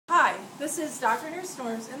This is Dr.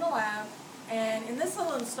 Nerz-Stormes in the lab, and in this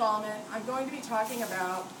little installment, I'm going to be talking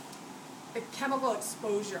about chemical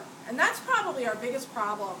exposure. And that's probably our biggest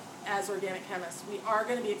problem as organic chemists. We are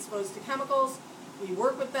going to be exposed to chemicals. We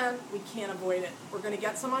work with them. We can't avoid it. We're going to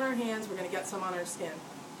get some on our hands. We're going to get some on our skin.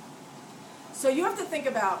 So you have to think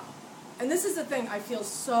about, and this is the thing I feel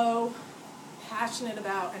so passionate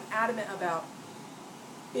about and adamant about.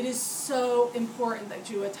 It is so important that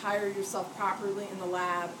you attire yourself properly in the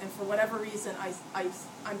lab, and for whatever reason,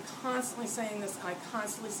 I'm constantly saying this, and I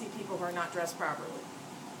constantly see people who are not dressed properly.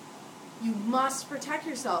 You must protect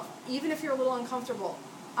yourself, even if you're a little uncomfortable.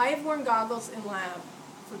 I have worn goggles in lab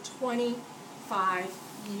for 25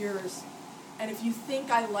 years, and if you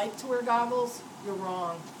think I like to wear goggles, you're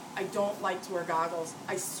wrong. I don't like to wear goggles.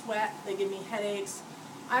 I sweat, they give me headaches.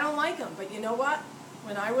 I don't like them, but you know what?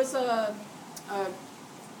 When I was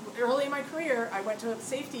early in my career, I went to a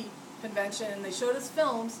safety convention and they showed us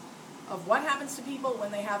films of what happens to people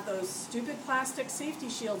when they have those stupid plastic safety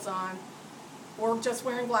shields on or just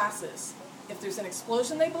wearing glasses. If there's an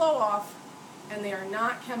explosion, they blow off, and they are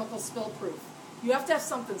not chemical spill proof. You have to have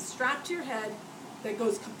something strapped to your head that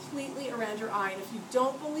goes completely around your eye, and if you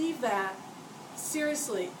don't believe that,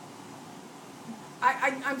 seriously,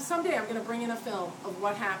 someday I'm going to bring in a film of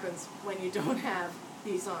what happens when you don't have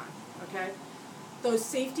these on, okay? Those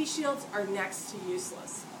safety shields are next to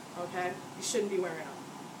useless, okay? You shouldn't be wearing them,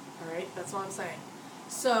 all right? That's what I'm saying.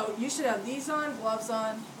 So you should have these on, gloves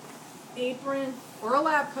on, apron, or a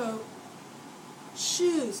lab coat,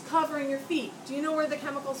 shoes covering your feet. Do you know where the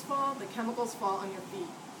chemicals fall? The chemicals fall on your feet.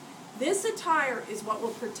 This attire is what will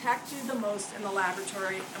protect you the most in the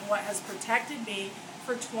laboratory and what has protected me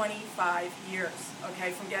for 25 years,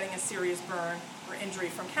 okay, from getting a serious burn or injury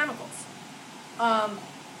from chemicals.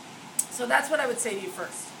 So that's what I would say to you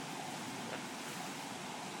first.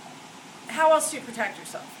 How else do you protect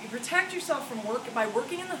yourself? You protect yourself from by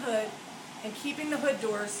working in the hood and keeping the hood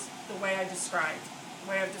doors the way I described, the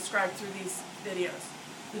way I've described through these videos.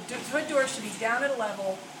 The hood doors should be down at a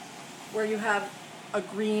level where you have a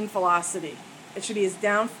green velocity. It should be as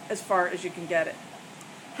down as far as you can get it.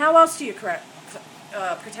 How else do you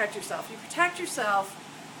protect yourself? You protect yourself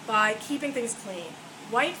by keeping things clean.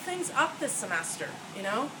 Wipe things up this semester, you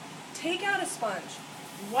know? Take out a sponge,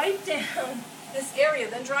 wipe down this area,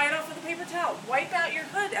 then dry it off with a paper towel. Wipe out your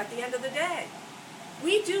hood at the end of the day.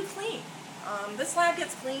 We do clean. This lab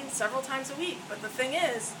gets cleaned several times a week, but the thing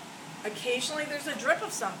is, occasionally there's a drip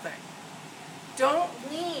of something. Don't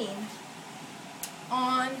lean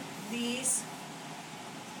on these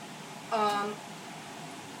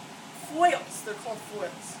foils. They're called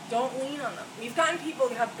foils. Don't lean on them. We've gotten people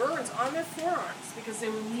who have burns on their forearms because they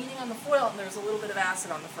were leaning on the foil and there's a little bit of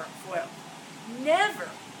acid on the foil. Never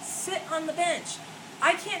sit on the bench.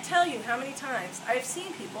 I can't tell you how many times I've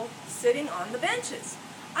seen people sitting on the benches.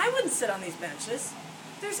 I wouldn't sit on these benches.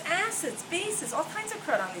 There's acids, bases, all kinds of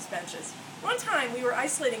crud on these benches. One time we were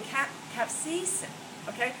isolating capsaicin,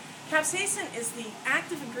 okay? Capsaicin is the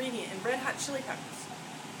active ingredient in red hot chili peppers.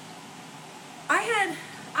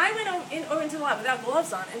 I went into the lab without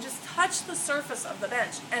gloves on and just touched the surface of the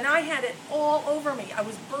bench, and I had it all over me. I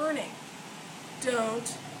was burning.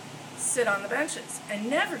 Don't sit on the benches, and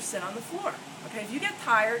never sit on the floor. Okay, if you get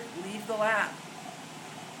tired, leave the lab.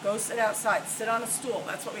 Go sit outside. Sit on a stool.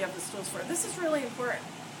 That's what we have the stools for. This is really important.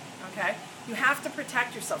 Okay, you have to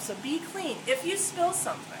protect yourself. So be clean. If you spill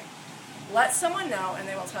something, let someone know, and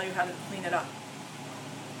they will tell you how to clean it up.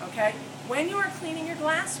 Okay, when you are cleaning your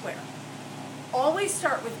glassware, always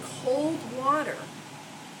start with cold water.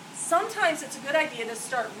 Sometimes it's a good idea to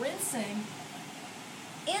start rinsing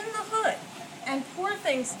in the hood and pour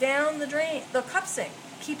things down the drain, the cup sink,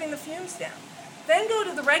 keeping the fumes down. Then go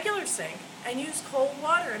to the regular sink and use cold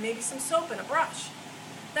water and maybe some soap and a brush.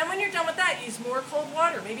 Then when you're done with that, use more cold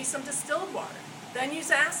water, maybe some distilled water. Then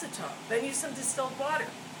use acetone, then use some distilled water.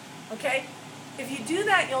 Okay? If you do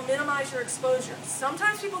that, you'll minimize your exposure.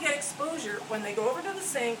 Sometimes people get exposure when they go over to the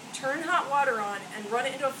sink, turn hot water on, and run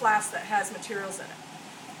it into a flask that has materials in it.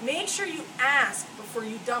 Make sure you ask before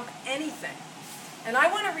you dump anything. And I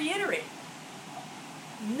want to reiterate,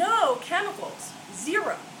 no chemicals,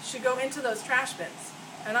 zero, should go into those trash bins.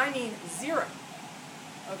 And I mean zero.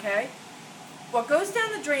 Okay? What goes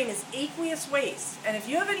down the drain is aqueous waste. And if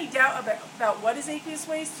you have any doubt about what is aqueous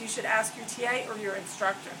waste, you should ask your TA or your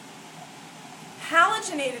instructor.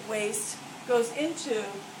 Halogenated waste goes into 2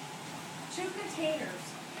 containers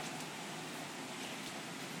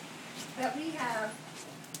that we have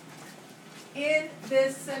in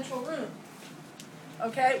this central room.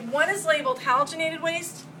 Okay, one is labeled halogenated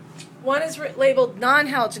waste, one is labeled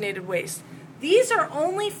non-halogenated waste. These are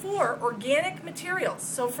only for organic materials.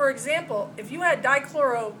 So for example, if you had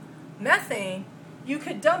dichloromethane, you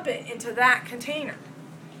could dump it into that container.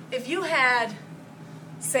 If you had,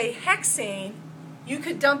 say, hexane, you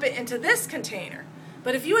could dump it into this container.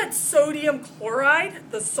 But if you had sodium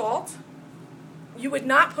chloride, the salt, you would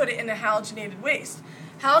not put it into halogenated waste.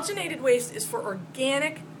 Halogenated waste is for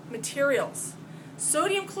organic materials.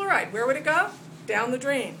 Sodium chloride, where would it go? Down the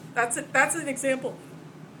drain. That's an example,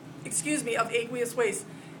 of aqueous waste.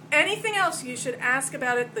 Anything else, you should ask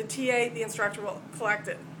about it. The TA, the instructor, will collect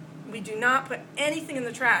it. We do not put anything in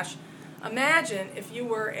the trash. Imagine if you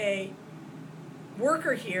were a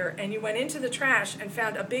worker here and you went into the trash and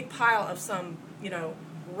found a big pile of some,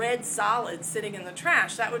 red solid sitting in the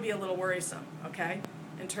trash. That would be a little worrisome, okay,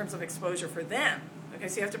 in terms of exposure for them. Okay,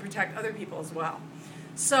 so you have to protect other people as well.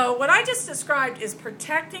 So what I just described is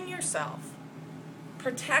protecting yourself,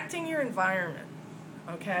 protecting your environment,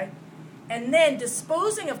 okay, and then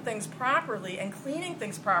disposing of things properly and cleaning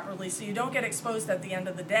things properly so you don't get exposed at the end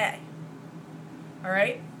of the day. All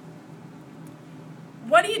right?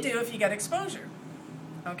 What do you do if you get exposure?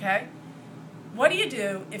 Okay? What do you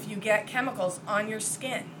do if you get chemicals on your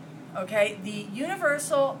skin? Okay? The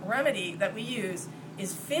universal remedy that we use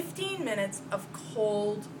is 15 minutes of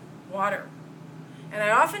cold water. And I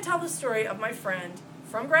often tell the story of my friend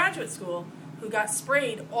from graduate school who got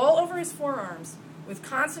sprayed all over his forearms with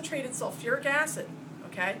concentrated sulfuric acid.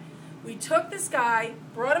 Okay? We took this guy,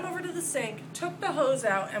 brought him over to the sink, took the hose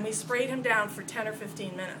out, and we sprayed him down for 10 or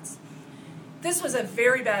 15 minutes. This was a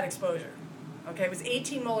very bad exposure. Okay, it was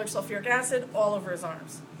 18 molar sulfuric acid all over his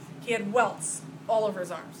arms. He had welts all over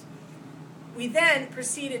his arms. We then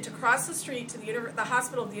proceeded to cross the street to the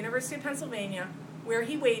hospital of the University of Pennsylvania, where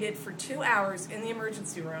he waited for 2 hours in the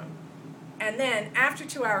emergency room. And then, after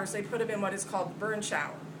 2 hours, they put him in what is called the burn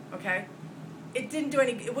shower. Okay? It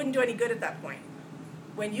wouldn't do any good at that point.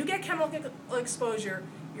 When you get chemical exposure,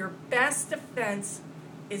 your best defense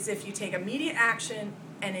is if you take immediate action,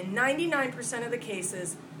 and in 99% of the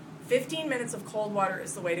cases, 15 minutes of cold water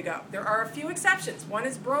is the way to go. There are a few exceptions. One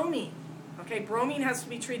is bromine. Okay, bromine has to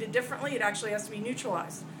be treated differently. It actually has to be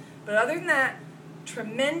neutralized. But other than that,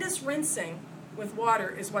 tremendous rinsing with water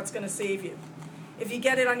is what's going to save you. If you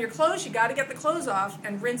get it on your clothes, you got to get the clothes off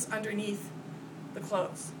and rinse underneath the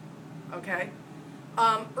clothes. Okay?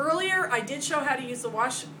 Earlier, I did show how to use the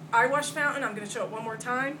eye wash fountain. I'm going to show it one more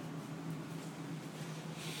time.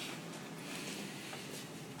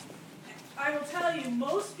 I will tell you,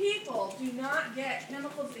 most people do not get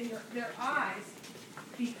chemicals in their eyes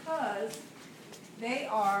because they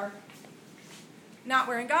are not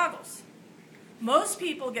wearing goggles. Most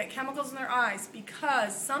people get chemicals in their eyes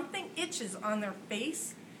because something itches on their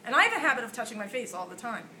face. And I have a habit of touching my face all the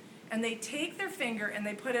time. And they take their finger and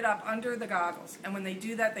they put it up under the goggles. And when they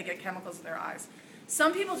do that, they get chemicals in their eyes.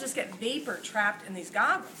 Some people just get vapor trapped in these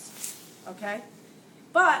goggles. Okay?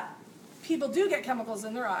 But people do get chemicals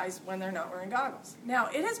in their eyes when they're not wearing goggles. Now,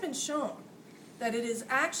 it has been shown that it is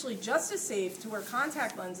actually just as safe to wear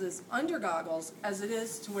contact lenses under goggles as it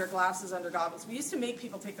is to wear glasses under goggles. We used to make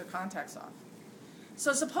people take their contacts off.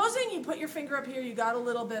 So supposing you put your finger up here, you got a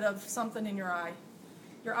little bit of something in your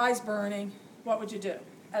eye's burning, what would you do?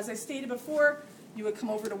 As I stated before, you would come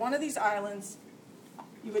over to one of these islands,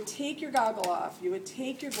 you would take your goggle off, you would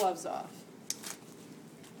take your gloves off.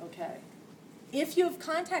 Okay? If you have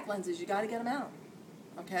contact lenses, you got to get them out.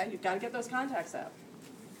 Okay? You've got to get those contacts out.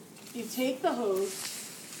 You take the hose,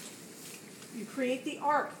 you create the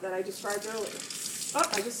arc that I described earlier. Oh,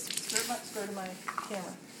 I just skirted my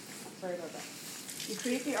camera. Sorry about that. You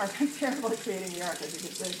create the arc. I'm terrible at creating the arc, as you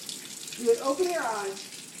can see. You would open your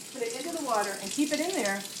eyes, put it into the water, and keep it in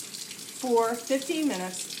there for 15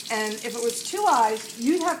 minutes. And if it was 2 eyes,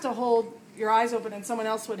 you'd have to hold your eyes open, and someone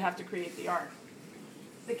else would have to create the arc.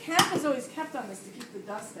 The cap is always kept on this to keep the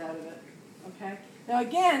dust out of it. Okay. Now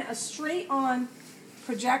again, a straight-on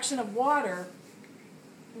projection of water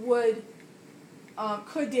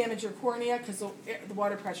could damage your cornea because the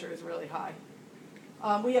water pressure is really high.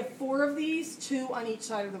 We have 4 of these, 2 on each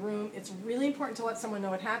side of the room. It's really important to let someone know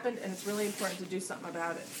what happened, and it's really important to do something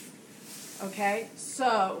about it. Okay?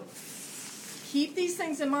 So keep these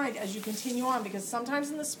things in mind as you continue on, because sometimes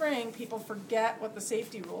in the spring people forget what the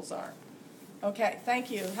safety rules are. Okay,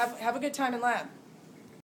 thank you. Have a good time in lab.